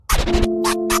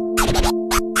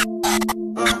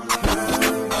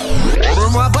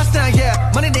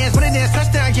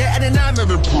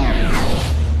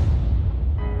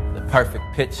The perfect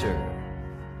picture,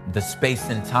 the space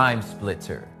and time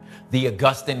splitter, the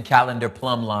Augustan calendar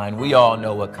plumb line. We all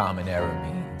know what common error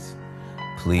means.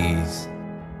 Please.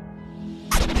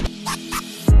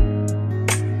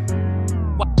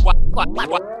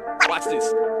 Watch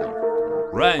this.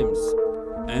 Rhymes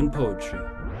and poetry.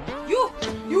 You.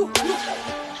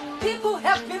 People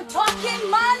have been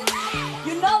talking, man.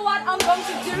 You know what I'm going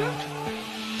to do?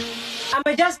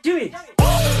 I'ma just do it.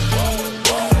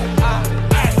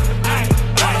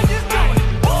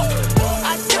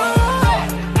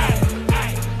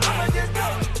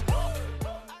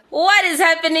 What is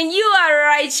happening? You are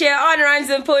right here on Rhymes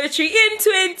and Poetry in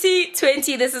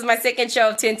 2020. This is my second show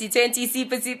of 2020.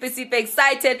 Super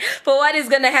excited for what is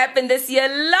going to happen this year.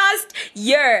 Last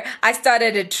year, I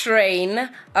started a train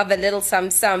of a little sum.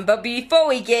 But before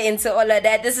we get into all of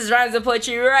that, this is Rhymes and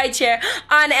Poetry right here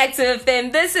on Active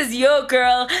FM. This is your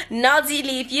girl,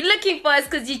 Noeleen. If you're looking for us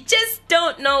because you just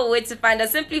don't know where to find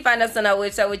us, simply find us on our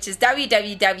website, which is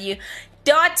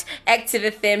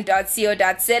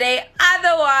www.activefm.co.za.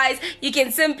 Otherwise, you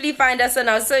can simply find us on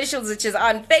our socials, which is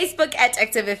on Facebook at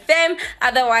ActiveFM.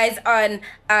 Otherwise, on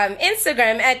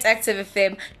Instagram at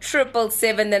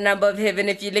ActiveFM777, the number of heaven.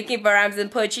 If you're looking for Rhymes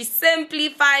and Poetry, simply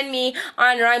find me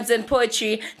on Rhymes and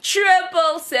Poetry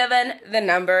 777, the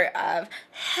number of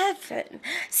heaven.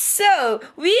 So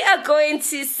we are going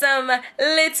to some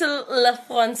little Le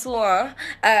Francois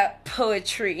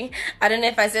poetry. I don't know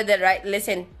if I said that right.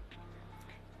 Listen,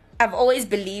 I've always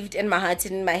believed in my heart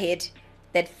and in my head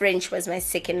that French was my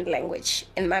second language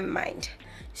in my mind.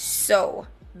 So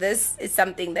this is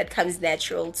something that comes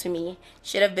natural to me.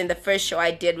 Should have been the first show I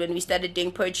did when we started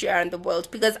doing poetry around the world,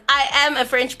 because I am a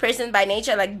French person by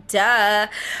nature, like duh.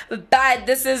 But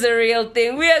this is a real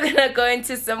thing. We are gonna go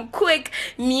into some quick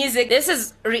music. This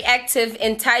is Reactive,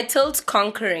 entitled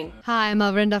Conquering. Hi, I'm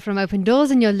Alrinda from Open Doors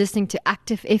and you're listening to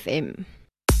Active FM.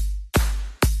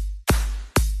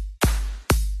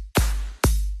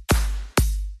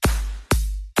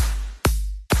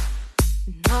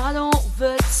 Not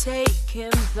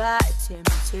overtaken by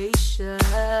temptation,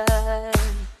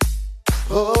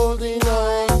 holding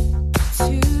on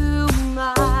to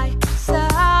my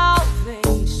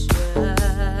salvation,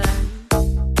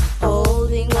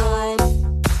 holding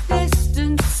on,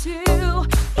 destined to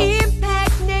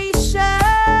impact nations,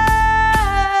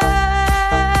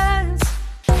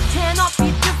 cannot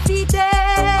be defeated.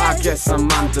 I guess I'm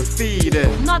undefeated.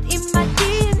 Not in my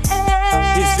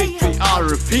DNA. His victory I'll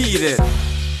repeat it.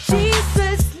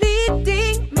 Jesus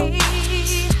leading me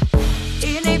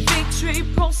in a victory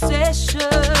procession.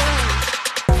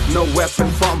 No weapon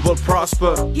formed will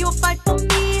prosper. He will fight for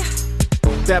me.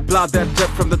 That blood that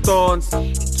dripped from the thorns,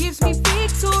 It gives me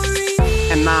victory.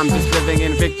 and I'm just living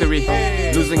in victory.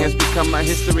 Losing has become my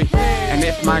history. And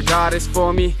if my God is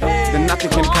for me, then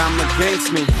nothing can come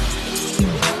against me.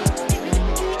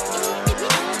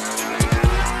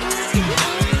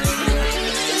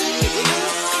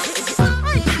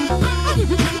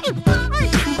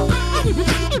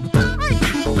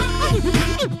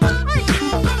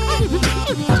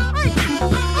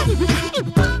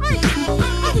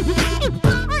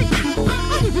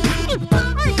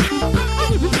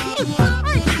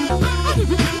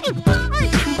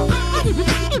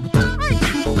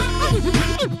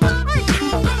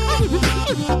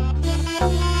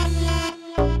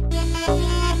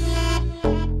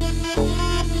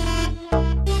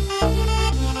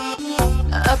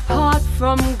 Apart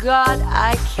from God,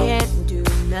 I can't do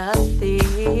nothing.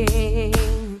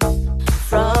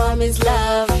 From His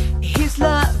love, His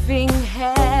loving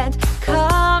hand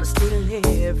comes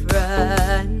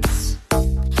deliverance.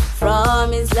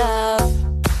 From His love,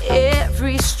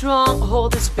 every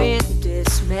stronghold has been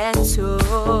dismantled.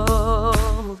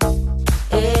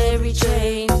 Every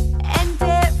chain and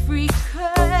every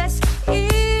curse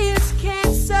is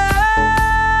cancelled.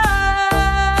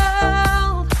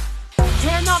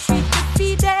 Cannot be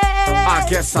defeated. I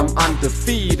guess I'm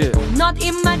undefeated. Not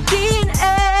in my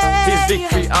DNA. His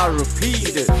victory I'll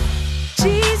repeat it.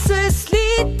 Jesus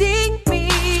leading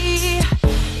me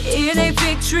in a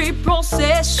victory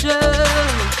procession.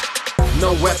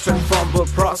 No weapon formed will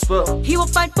prosper. He will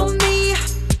fight for me.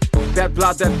 That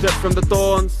blood that dripped from the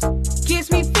thorns,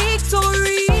 Gives me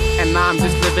victory. and I'm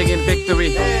just living in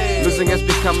victory. Losing has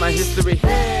become my history.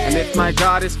 And if my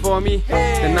God is for me,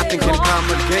 then nothing can come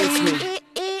against me.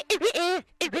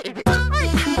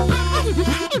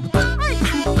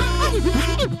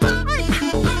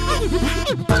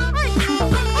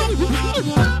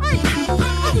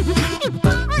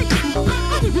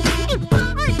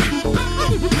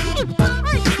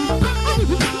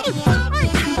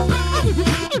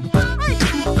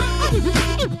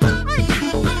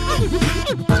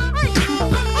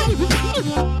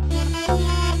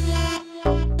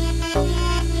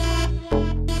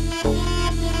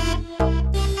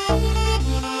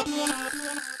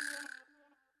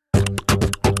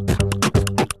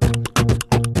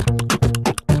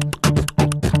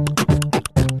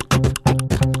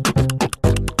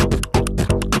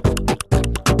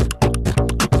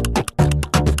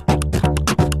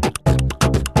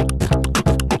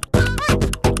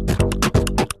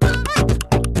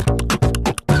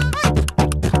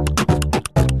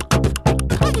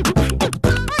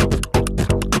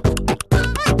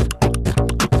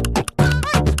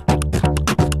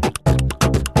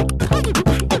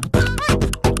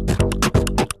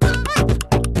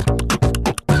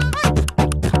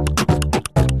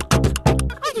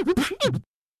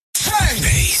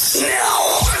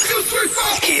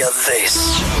 hear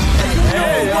this.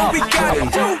 What we gotta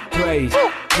do?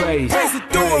 Praise it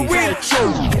through with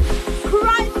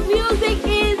Christ music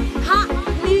is hot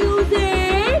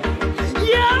music.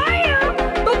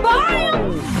 Yeah, bye-bye.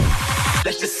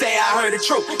 Let's just say I heard the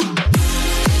truth.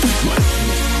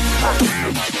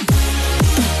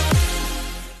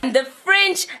 The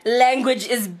French language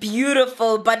is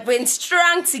beautiful, but when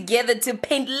strung together to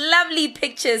paint lovely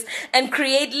pictures and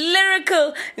create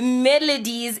lyrical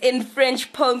melodies in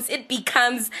French poems, it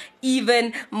becomes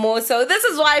even more so. This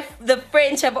is why the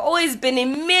French have always been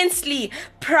immensely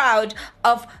proud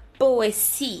of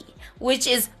poésie, which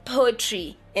is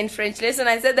poetry in French. Listen,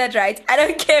 I said that right. I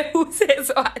don't care who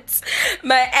says what.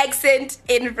 My accent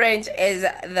in French is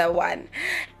the one.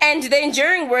 And the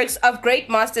enduring works of great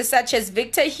masters such as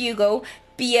Victor Hugo,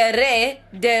 Pierre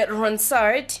de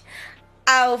Ronsard,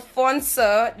 Alphonse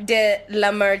de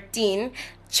Lamartine,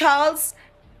 Charles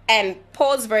and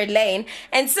Paul Verlaine,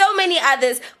 and so many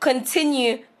others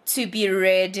continue to be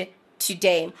read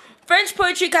today. French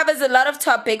poetry covers a lot of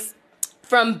topics,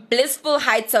 from blissful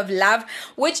heights of love,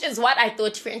 which is what I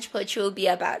thought French poetry will be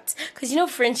about. Because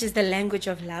French is the language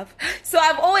of love. So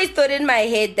I've always thought in my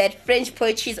head that French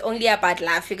poetry is only about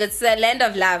love because it's the land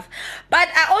of love. But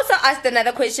I also asked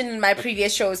another question in my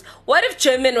previous shows. What if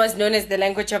German was known as the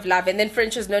language of love and then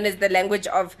French was known as the language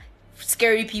of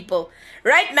scary people?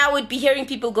 Right now we'd be hearing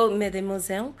people go,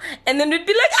 Mademoiselle, and then we'd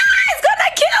be like, it's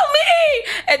gonna kill me!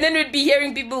 And then we'd be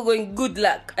hearing people going, good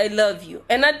luck, I love you.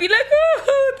 And I'd be like,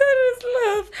 oh, that is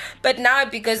love. But now,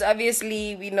 because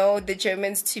obviously we know the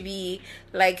Germans to be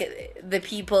like the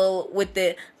people with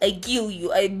the, I kill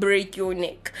you, I break your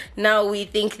neck. Now we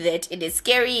think that it is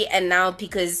scary, and now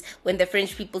because when the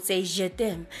French people say, je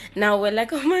t'aime, now we're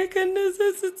like, oh my goodness,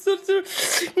 this is so true.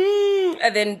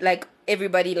 And then like,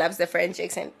 everybody loves the French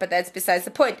accent, but that's besides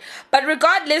the point. But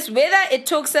regardless, whether it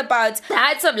talks about the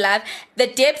heights of love, the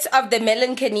depths of the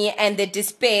melancholy and the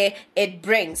despair it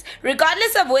brings,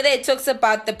 regardless of whether it talks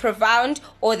about the profound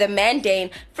or the mundane,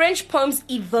 French poems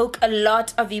evoke a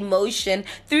lot of emotion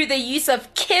through the use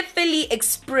of carefully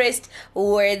expressed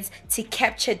words to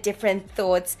capture different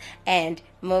thoughts and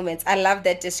moments. I love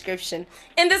that description.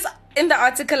 In the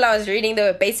article I was reading, they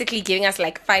were basically giving us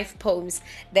like 5 poems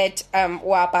that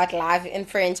were about love in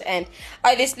French, and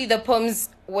obviously the poems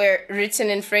were written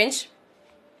in French.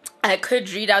 I could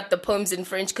read out the poems in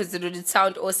French because it would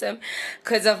sound awesome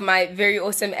because of my very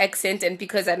awesome accent and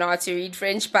because I know how to read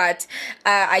French, but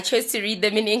I chose to read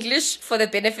them in English for the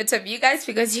benefit of you guys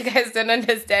because you guys don't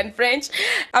understand French.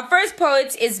 Our first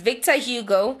poet is Victor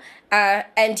Hugo,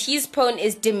 and his poem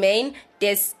is Demain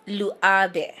des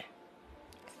Louabes.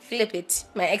 Flip it.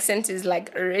 My accent is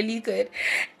like really good.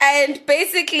 And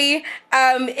basically,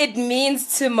 it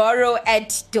means tomorrow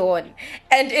at dawn.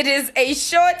 And it is a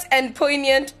short and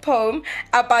poignant poem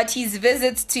about his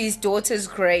visits to his daughter's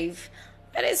grave.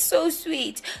 That is so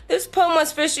sweet. This poem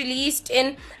was first released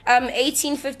in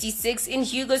 1856 in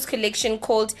Hugo's collection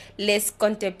called Les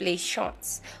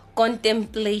Contemplations.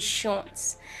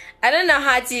 Contemplations. I don't know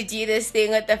how to do this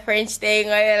thing with the French thing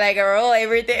where like roll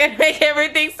everything and make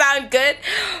everything sound good.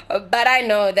 But I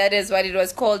know that is what it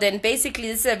was called. And basically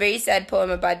this is a very sad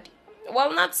poem about,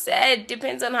 well, not sad,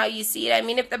 depends on how you see it. I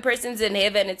mean, if the person's in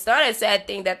heaven, it's not a sad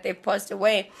thing that they've passed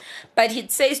away. But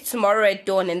it says tomorrow at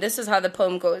dawn, and this is how the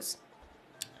poem goes.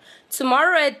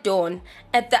 Tomorrow at dawn,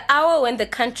 at the hour when the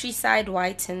countryside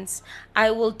whitens, I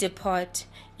will depart.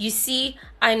 You see,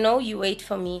 I know you wait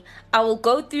for me. I will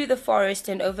go through the forest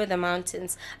and over the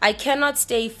mountains. I cannot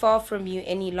stay far from you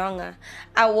any longer.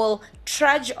 I will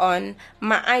trudge on,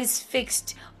 my eyes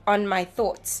fixed on my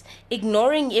thoughts,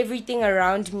 ignoring everything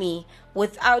around me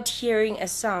without hearing a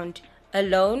sound.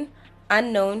 Alone,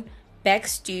 unknown, back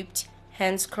stooped,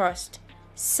 hands crossed,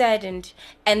 saddened,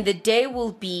 and the day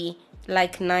will be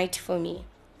like night for me.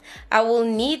 I will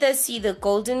neither see the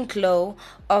golden glow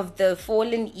of the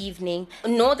fallen evening,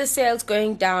 nor the sails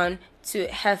going down to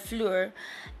Hafleur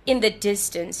in the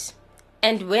distance.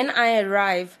 And when I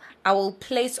arrive, I will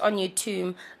place on your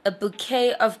tomb a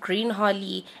bouquet of green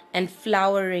holly and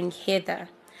flowering heather.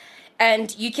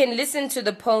 And you can listen to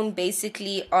the poem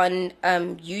basically on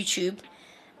YouTube.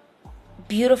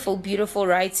 Beautiful, beautiful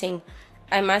writing.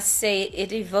 I must say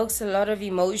it evokes a lot of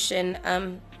emotion.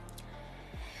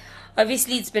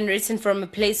 Obviously, it's been written from a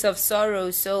place of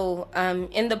sorrow. So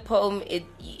in the poem,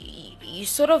 you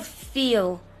sort of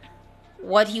feel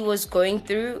what he was going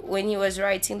through when he was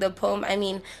writing the poem. I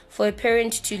mean, for a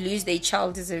parent to lose their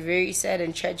child is a very sad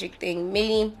and tragic thing.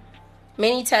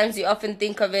 Many times we often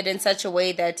think of it in such a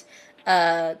way that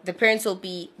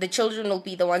the children will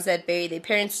be the ones that bury their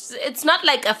parents. It's not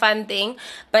like a fun thing,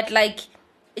 but like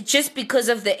just because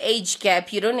of the age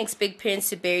gap, you don't expect parents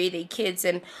to bury their kids.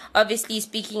 And obviously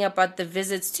speaking about the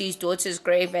visits to his daughter's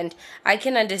grave, and I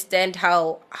can understand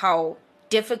how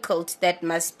difficult that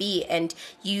must be. And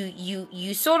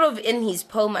you sort of in his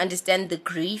poem understand the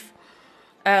grief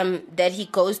that he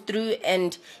goes through,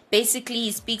 and basically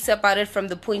he speaks about it from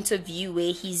the point of view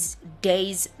where his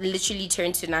days literally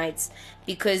turn to nights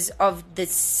because of the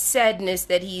sadness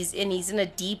that he's in. He's in a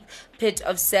deep pit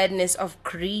of sadness, of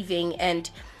grieving,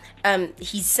 and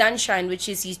his sunshine, which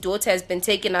is his daughter, has been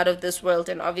taken out of this world,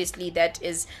 and obviously that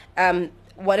is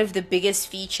one of the biggest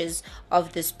features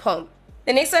of this poem.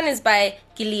 The next one is by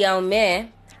Guillaume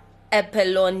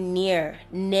Apollinaire.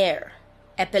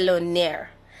 Apollinaire.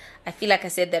 I feel like I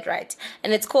said that right.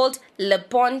 And it's called Le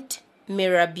Pont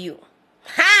Mirabeau.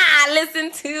 Ha!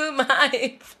 Listen to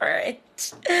my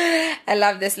French. I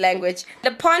love this language.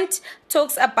 Le Pont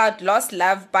talks about lost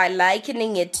love by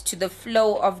likening it to the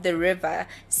flow of the river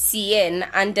Seine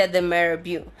under the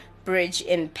Mirabeau Bridge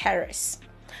in Paris.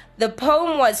 The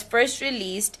poem was first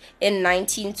released in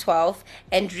 1912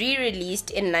 and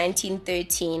re-released in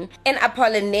 1913 in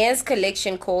Apollinaire's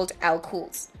collection called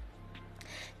Alcools.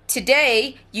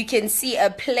 Today, you can see a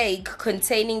plaque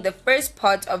containing the first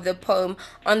part of the poem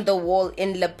on the wall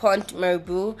in Le Pont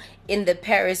Mirabeau in the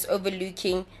Paris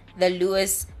overlooking the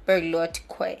Louis Berglotte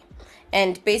Quay.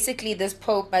 And basically, this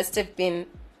poem must have been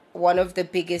one of the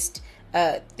biggest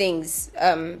things.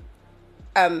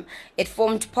 It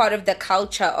formed part of the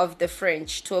culture of the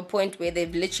French to a point where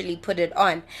they've literally put it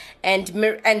on. And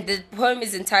the poem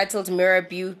is entitled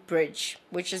Mirabeau Bridge,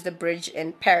 which is the bridge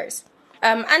in Paris.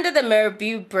 Under the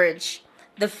Mirabeau Bridge,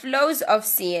 the flows of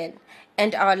Seine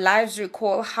and our lives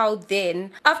recall how then,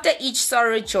 after each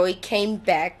sorrow, joy came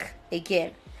back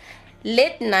again.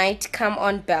 Let night come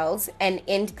on bells and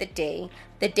end the day.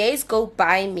 The days go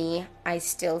by me, I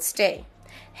still stay.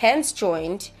 Hands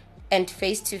joined and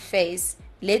face to face,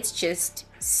 let's just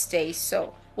stay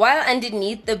so. While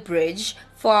underneath the bridge,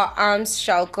 for our arms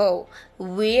shall go,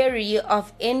 weary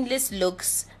of endless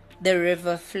looks, the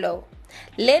river flow.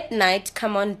 Let night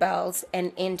come on bells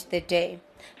and end the day.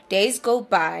 Days go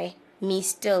by, me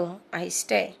still I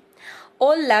stay.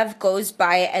 All love goes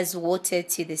by as water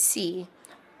to the sea.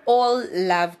 All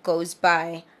love goes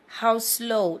by, how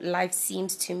slow life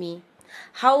seems to me.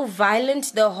 How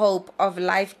violent the hope of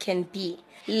life can be.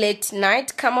 Let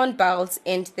night come on bells,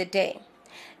 end the day.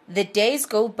 The days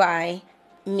go by,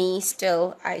 me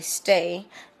still I stay.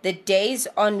 The days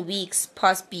on weeks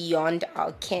pass beyond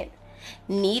our ken.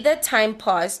 Neither time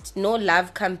passed nor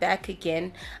love come back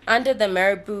again. Under the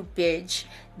Mirabeau Bridge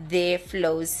there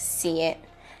flows Seine.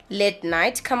 Let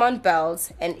night come on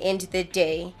bells and end the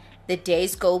day. The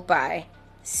days go by,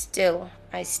 still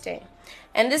I stay.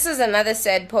 And this is another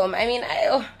sad poem. I mean,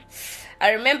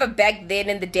 I remember back then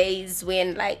in the days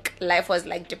when like life was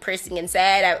like depressing and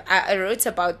sad. I wrote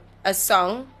about a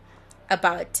song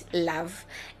about love,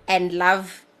 and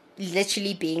love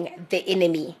literally being the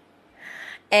enemy.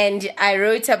 And I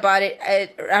wrote about it.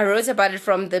 I wrote about it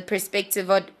from the perspective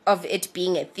of it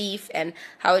being a thief, and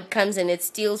how it comes and it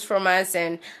steals from us,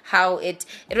 and how it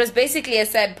was basically a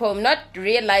sad poem, not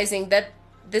realizing that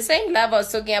the same love I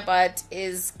was talking about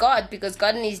is God, because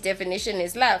God in his definition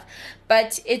is love.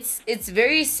 But it's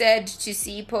very sad to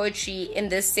see poetry in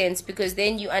this sense, because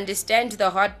then you understand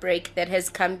the heartbreak that has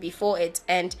come before it.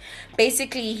 And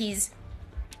basically he's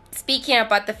speaking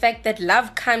about the fact that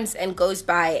love comes and goes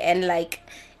by, and like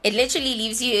it literally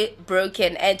leaves you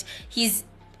broken. And he's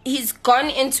gone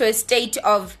into a state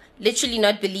of literally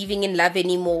not believing in love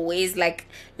anymore, where he's like,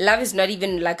 love is not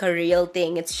even like a real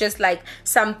thing. It's just like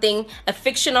something, a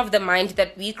fiction of the mind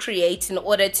that we create in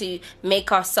order to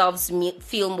make ourselves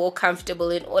feel more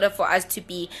comfortable, in order for us to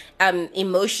be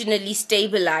emotionally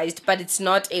stabilized, but it's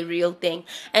not a real thing.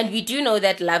 And we do know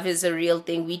that love is a real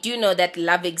thing. We do know that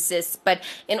love exists. But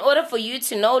in order for you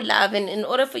to know love, and in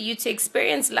order for you to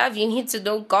experience love, you need to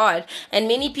know God. And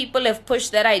many people have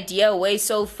pushed that idea away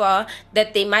so far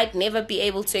that they might never be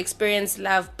able to experience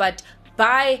love. But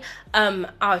by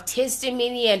our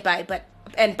testimony, and by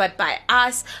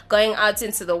us going out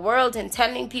into the world and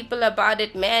telling people about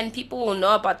it, man, people will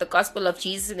know about the gospel of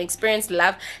Jesus and experience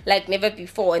love like never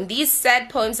before. And these sad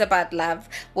poems about love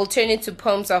will turn into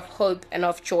poems of hope and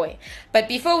of joy. But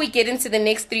before we get into the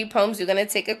next 3 poems, we're going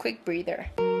to take a quick breather.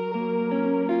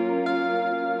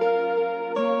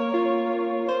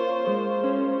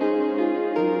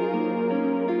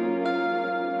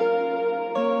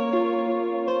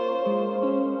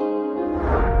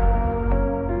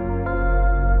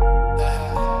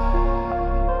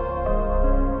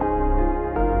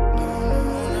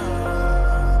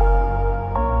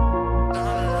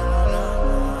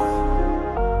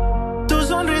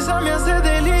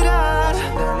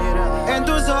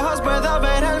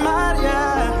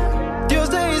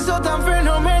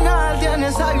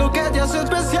 hace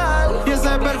especial. Y ese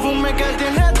perfume que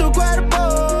tiene tu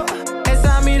cuerpo,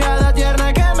 esa mirada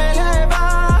tierna que me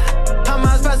eleva.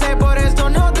 Jamás pasé por esto,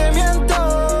 no te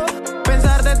miento.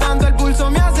 Pensarte tanto el pulso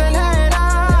me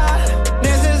acelera.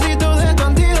 Necesito de tu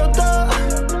antídoto.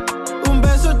 Un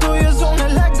beso tuyo es un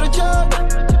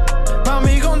electroshock.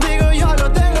 Mami, contigo yo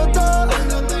lo tengo todo.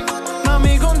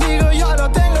 Mami, contigo yo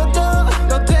lo tengo todo.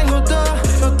 Lo tengo todo,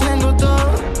 lo tengo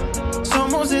todo.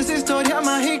 Somos esa historia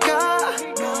mágica.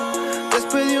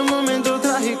 Después de un momento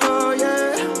trágico,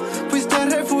 yeah. Fuiste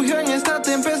refugio en esta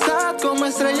tempestad, como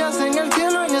estrellas en el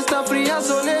cielo en esta fría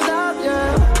soledad,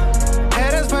 yeah.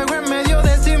 Eres fuego en medio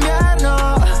de este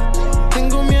invierno.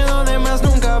 Tengo miedo de más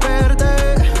nunca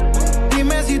verte.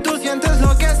 Dime si tú sientes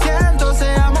lo que siento.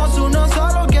 Seamos uno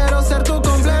solo, quiero ser tu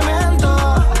complemento.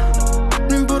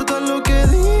 No importa lo que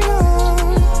digan,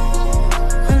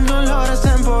 el dolor es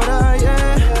temporal,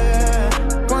 yeah.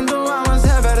 Cuando amas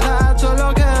de verdad,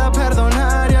 solo queda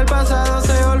perdonar y el pasado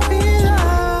se olvida.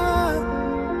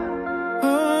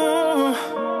 Oh,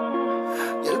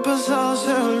 y el pasado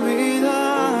se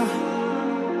olvida,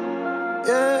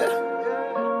 yeah.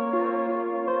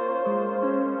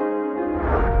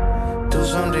 Tu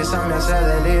sonrisa me hace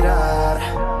delirar.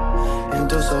 En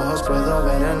tus ojos puedo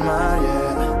ver el mar,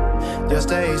 yeah. Dios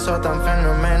te hizo tan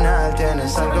fenomenal.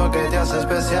 Tienes algo que te hace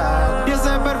especial. Y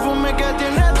ese perfume que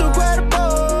tiene tu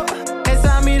cuerpo,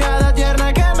 esa mirada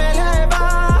tierna que me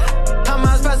eleva.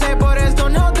 Jamás pasé por esto,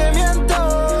 no te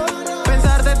miento.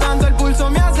 Pensarte tanto el pulso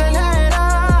me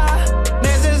acelera.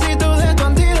 Necesito de tu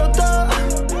antídoto.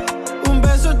 Un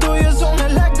beso tuyo es un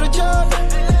electroshock.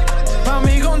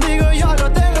 Mami, contigo yo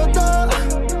lo tengo todo.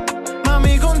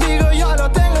 Mami, contigo yo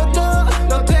lo tengo todo.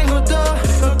 Lo tengo todo,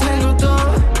 lo tengo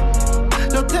todo.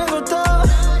 Lo tengo todo.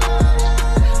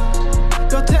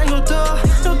 Lo tengo todo,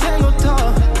 lo tengo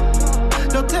todo.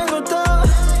 Lo tengo todo,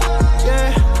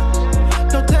 yeah.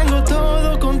 Lo tengo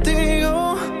todo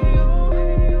contigo.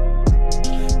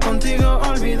 Contigo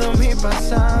olvido mi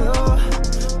pasado,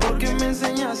 porque me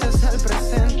enseñaste el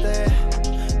presente.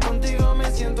 Contigo me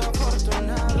siento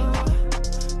afortunado.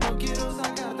 No quiero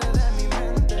sacarte de mi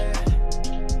mente.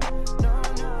 No,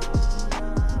 no, no.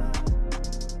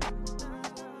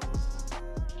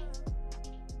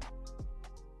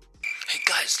 Hey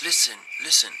guys, listen.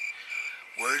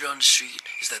 Word on the street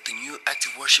is that the new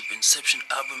Active Worship Inception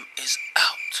album is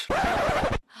out.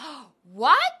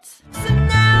 What? So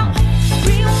now,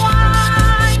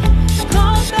 rewind,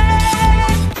 go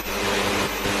back.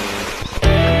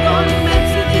 I'm going back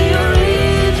to the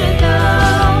original.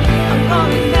 I'm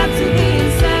going back to the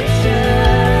inception.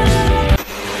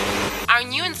 Our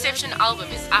new Inception album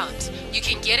is out. You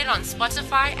can get it on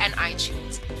Spotify and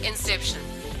iTunes. Inception,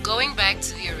 going back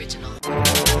to the original.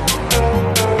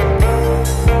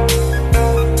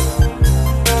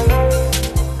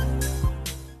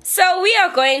 So we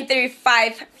are going through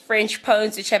 5 French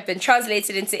poems which have been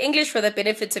translated into English for the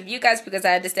benefit of you guys, because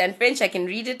I understand French, I can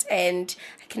read it and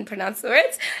I can pronounce the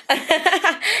words.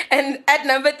 And at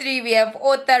number 3 we have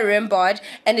author Rimbaud,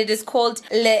 and it is called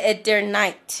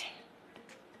L'Eternite.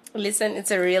 Listen,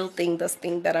 it's a real thing, this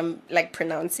thing that I'm like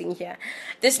pronouncing here.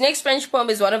 This next French poem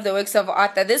is one of the works of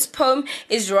Arthur. This poem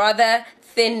is rather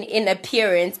thin in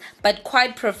appearance but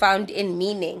quite profound in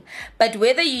meaning. But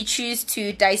whether you choose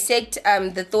to dissect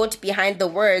the thought behind the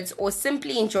words or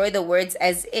simply enjoy the words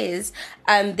as is,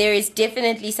 there is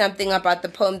definitely something about the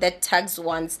poem that tugs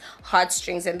one's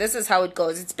heartstrings, and this is how it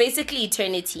goes. It's basically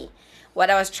eternity. What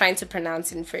I was trying to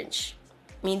pronounce in French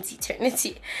means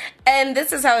eternity. And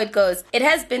this is how it goes. It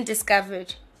has been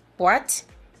discovered. What?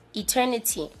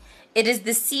 Eternity. It is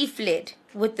the sea fled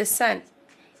with the sun.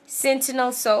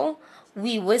 Sentinel soul,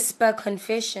 we whisper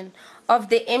confession of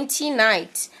the empty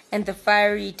night and the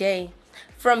fiery day.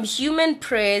 From human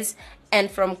prayers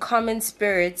and from common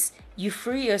spirits, you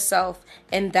free yourself,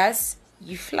 and thus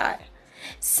you fly.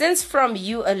 Since from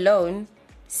you alone,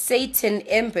 Satan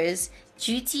embers,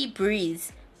 duty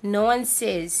breathes, no one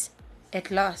says,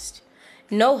 at last.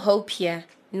 No hope here,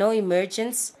 no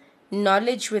emergence,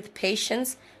 knowledge with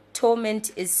patience,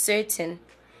 torment is certain.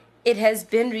 It has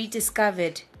been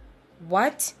rediscovered.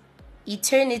 What?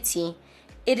 Eternity.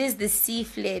 It is the sea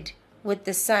fled with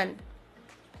the sun.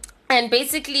 And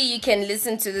basically you can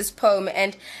listen to this poem,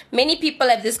 and many people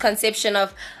have this conception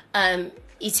of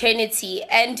eternity.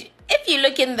 And if you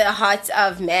look in the heart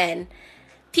of man,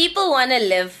 people want to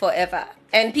live forever.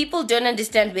 And people don't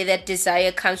understand where that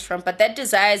desire comes from. But that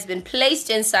desire has been placed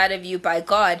inside of you by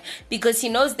God, because he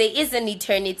knows there is an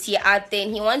eternity out there,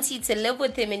 and he wants you to live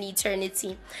with him in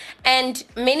eternity. And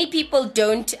many people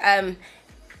don't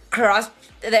grasp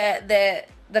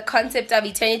the concept of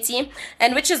eternity,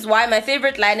 and which is why my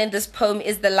favorite line in this poem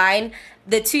is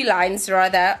the two lines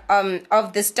rather,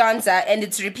 of the stanza, and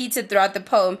it's repeated throughout the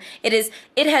poem. It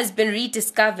has been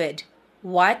rediscovered.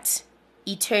 What?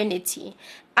 Eternity.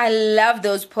 I love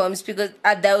those poems because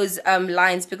those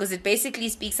lines, because it basically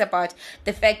speaks about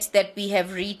the fact that we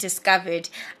have rediscovered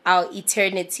our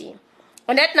eternity.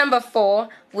 And at number 4,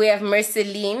 we have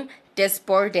Noeleen des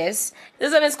Bordes.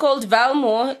 This one is called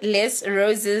Valmore Les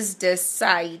Roses de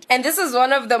Side. And this is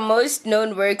one of the most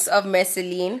known works of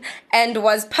Noeleen and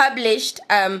was published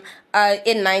in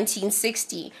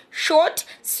 1960. Short,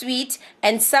 sweet,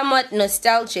 and somewhat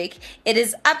nostalgic, it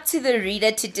is up to the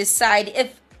reader to decide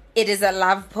if it is a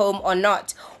love poem or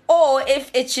not, or if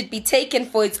it should be taken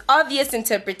for its obvious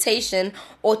interpretation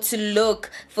or to look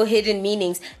for hidden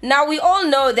meanings. Now, we all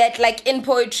know that, like, in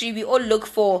poetry, we all look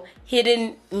for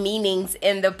hidden meanings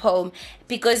in the poem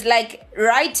because, like,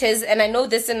 writers, and I know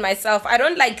this in myself, I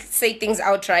don't like say things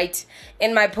outright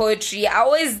in my poetry.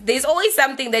 There's always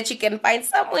something that you can find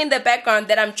somewhere in the background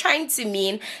that I'm trying to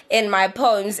mean in my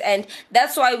poems, and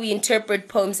that's why we interpret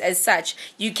poems as such.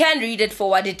 You can read it for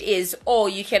what it is, or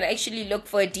you can actually look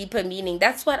for a deeper meaning.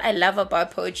 That's what I love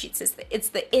about poetry. It's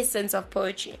the essence of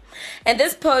poetry. And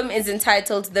this poem is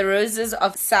entitled The Roses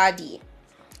of Sadi,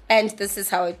 and this is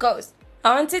how it goes.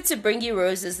 I wanted to bring you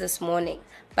roses this morning,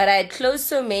 but I had closed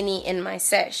so many in my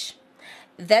sash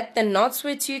that the knots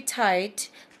were too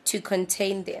tight to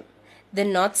contain them. The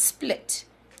knots split,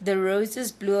 the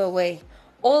roses blew away,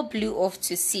 all blew off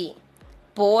to sea,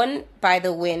 borne by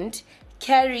the wind,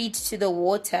 carried to the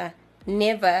water,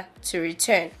 never to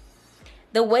return.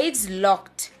 The waves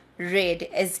locked, red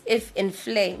as if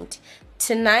inflamed.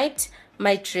 Tonight,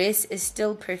 my dress is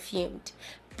still perfumed.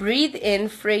 Breathe in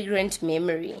fragrant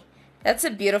memory. That's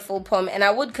a beautiful poem, and I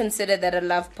would consider that a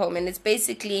love poem. And it's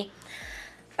basically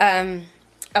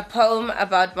a poem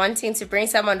about wanting to bring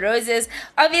someone roses.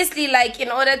 Obviously, like, in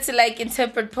order to, like,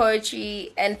 interpret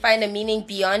poetry and find a meaning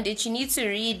beyond it, you need to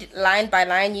read line by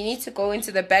line. You need to go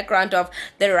into the background of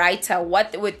the writer,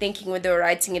 what they were thinking when they were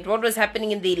writing it, what was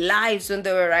happening in their lives when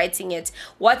they were writing it,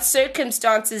 what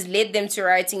circumstances led them to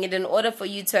writing it, in order for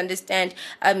you to understand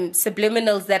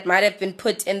subliminals that might have been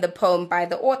put in the poem by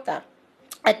the author.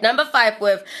 At number 5, we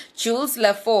have Jules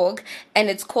Laforgue, and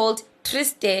it's called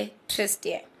Triste,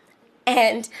 Triste.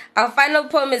 And our final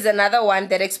poem is another one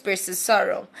that expresses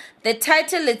sorrow. The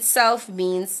title itself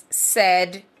means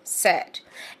sad, sad.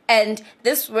 And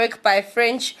this work by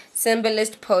French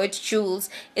symbolist poet Jules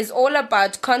is all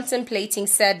about contemplating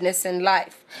sadness in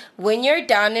life. When you're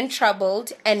down and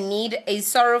troubled and need a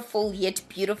sorrowful yet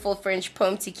beautiful French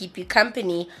poem to keep you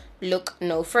company, look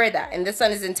no further. And this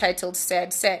one is entitled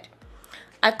Sad, Sad.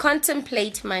 I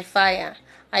contemplate my fire.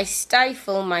 I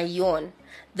stifle my yawn.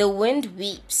 The wind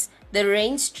weeps. The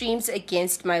rain streams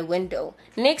against my window.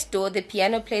 Next door, the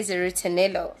piano plays a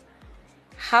ritornello.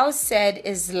 How sad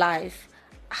is life,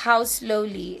 how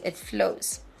slowly it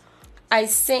flows. I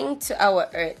sing to our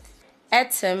earth,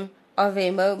 atom of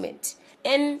a moment,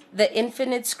 in the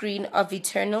infinite screen of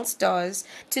eternal stars,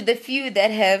 to the few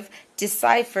that have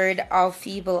deciphered our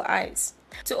feeble eyes.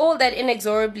 To all that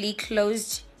inexorably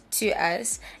closed to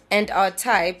us and our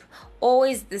type,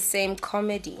 always the same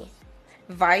comedy.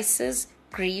 Vices,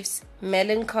 griefs,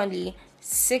 melancholy,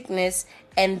 sickness,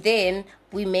 and then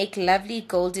we make lovely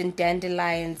golden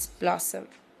dandelions blossom.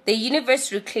 The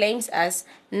universe reclaims us,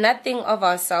 nothing of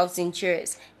ourselves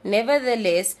endures.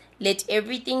 Nevertheless, let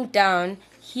everything down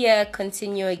here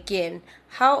continue again.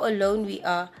 How alone we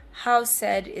are, how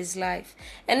sad is life.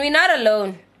 And we're not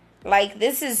alone. Like,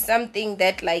 this is something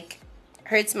that, like,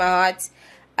 hurts my heart,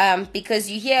 because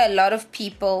you hear a lot of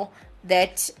people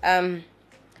that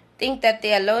think that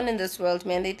they're alone in this world,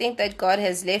 man. They think that God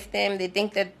has left them. They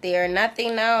think that they are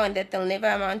nothing now and that they'll never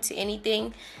amount to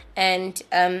anything. And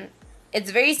it's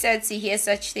very sad to hear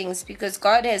such things, because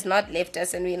God has not left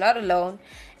us and we're not alone.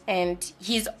 And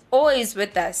He's always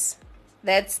with us.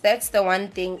 That's the one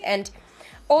thing. And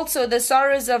also the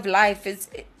sorrows of life,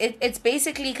 it's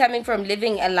basically coming from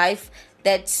living a life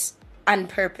that's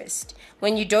unpurposed.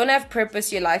 When you don't have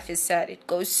purpose, your life is sad. It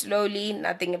goes slowly.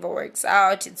 Nothing ever works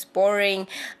out. It's boring.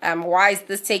 Why is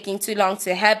this taking too long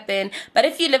to happen? But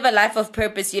if you live a life of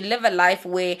purpose, you live a life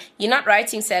where you're not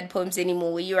writing sad poems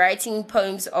anymore, where you're writing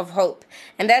poems of hope.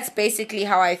 And that's basically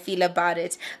how I feel about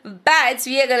it. But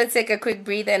we are going to take a quick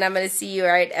breather, and I'm going to see you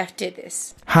right after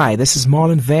this. Hi, this is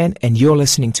Marlon Van, and you're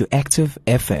listening to Active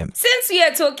FM. Since we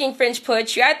are talking French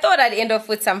poetry, I thought I'd end off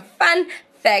with some fun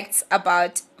facts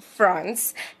about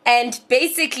France. And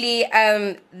basically,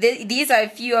 these are a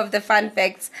few of the fun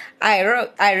facts I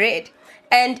read.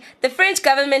 And the French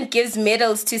government gives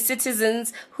medals to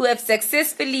citizens who have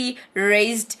successfully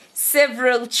raised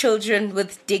several children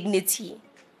with dignity.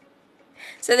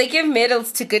 So they give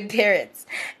medals to good parents.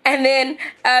 And then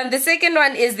the second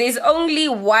one is there's only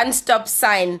one stop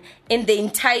sign in the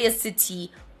entire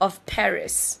city of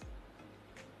Paris.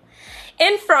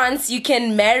 In France, you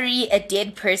can marry a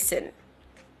dead person.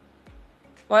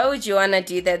 Why would you want to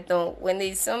do that though, when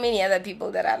there's so many other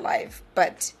people that are alive?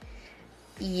 But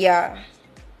yeah.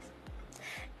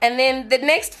 And then the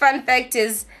next fun fact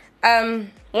is 1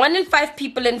 in 5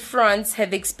 people in France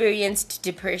have experienced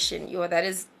depression.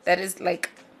 That is like,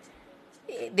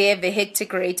 they have a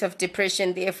hectic rate of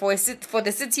depression there for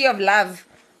the city of love.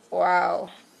 Wow,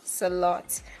 it's a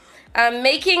lot.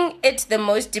 Making it the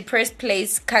most depressed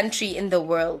country in the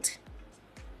world.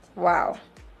 Wow.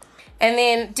 And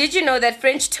then, did you know that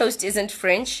French toast isn't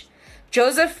French?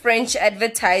 Joseph French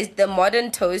advertised the modern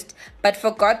toast, but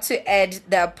forgot to add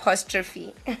the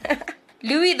apostrophe.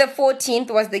 Louis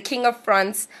XIV was the king of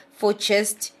France for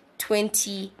just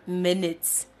 20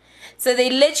 minutes. So they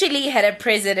literally had a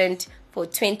president for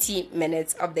 20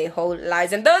 minutes of their whole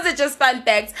lives. And those are just fun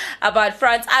facts about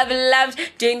France. I've loved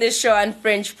doing this show on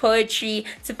French poetry.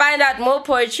 To find out more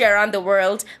poetry around the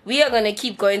world, we are going to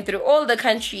keep going through all the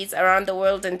countries around the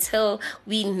world until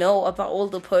we know about all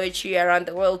the poetry around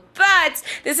the world. But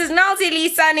this is Nalty Lee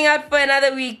signing out for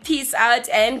another week. Peace out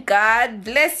and God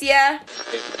bless ya.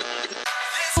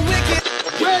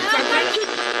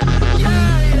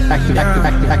 Active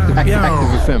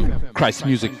FM. Christ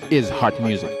music is heart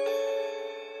music.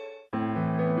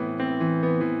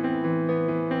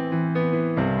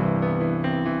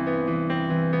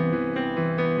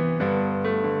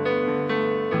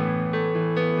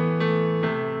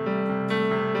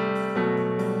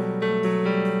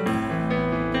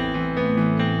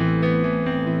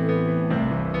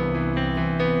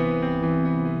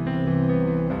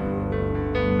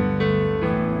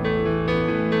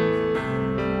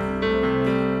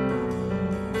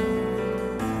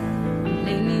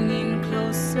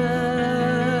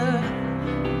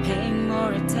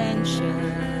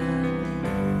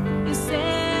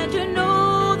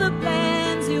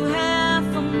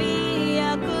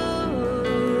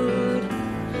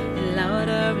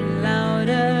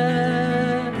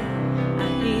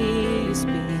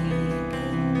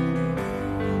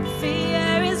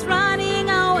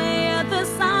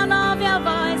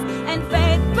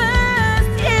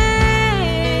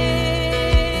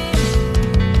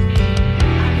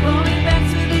 Going back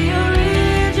to the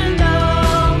original.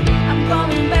 I'm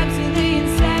going back to the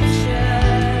inception.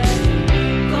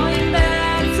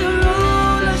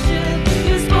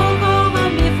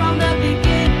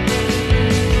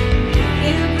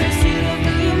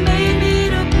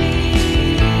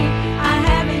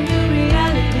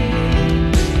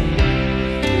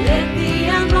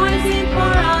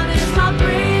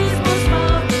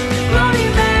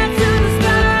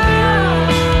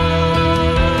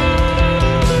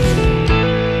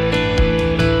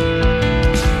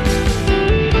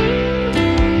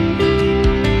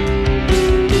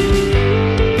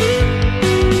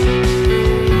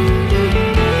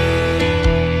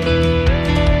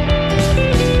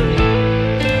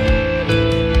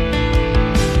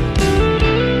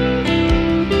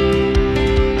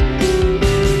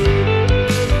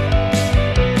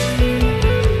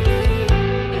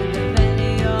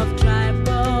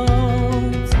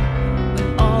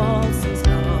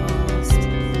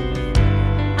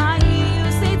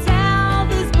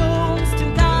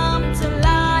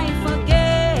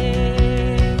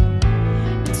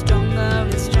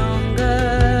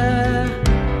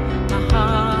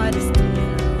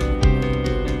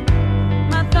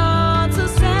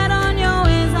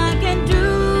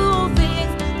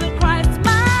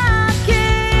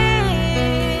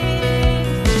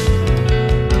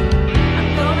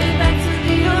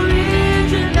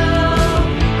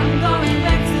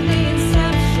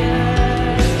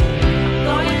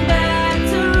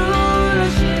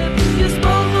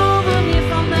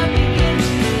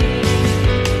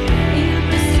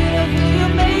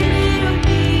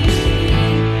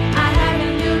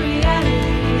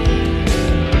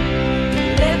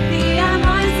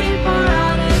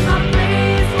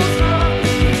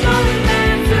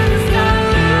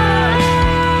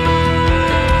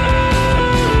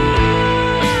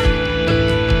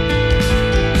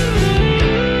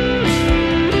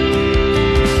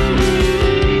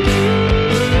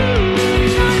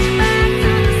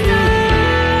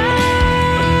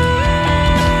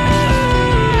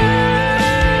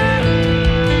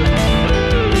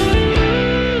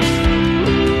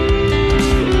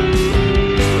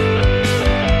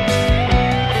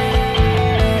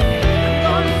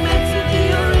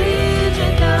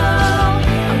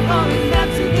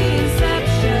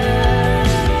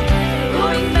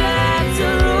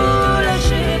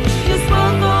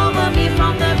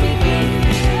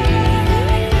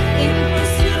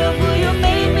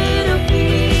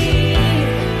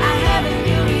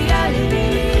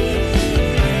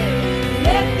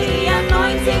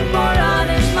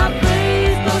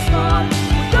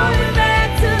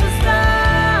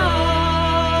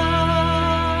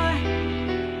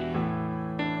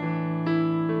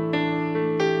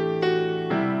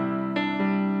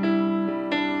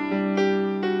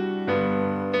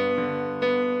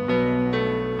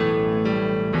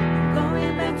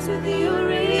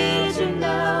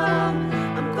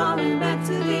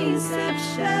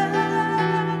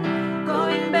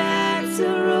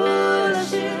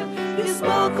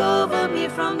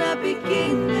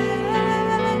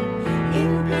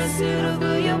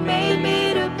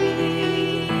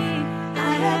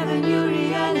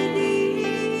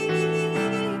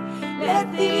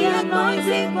 Let the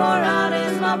anointing pour out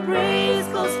as my praise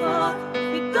goes forth.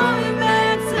 We're going back.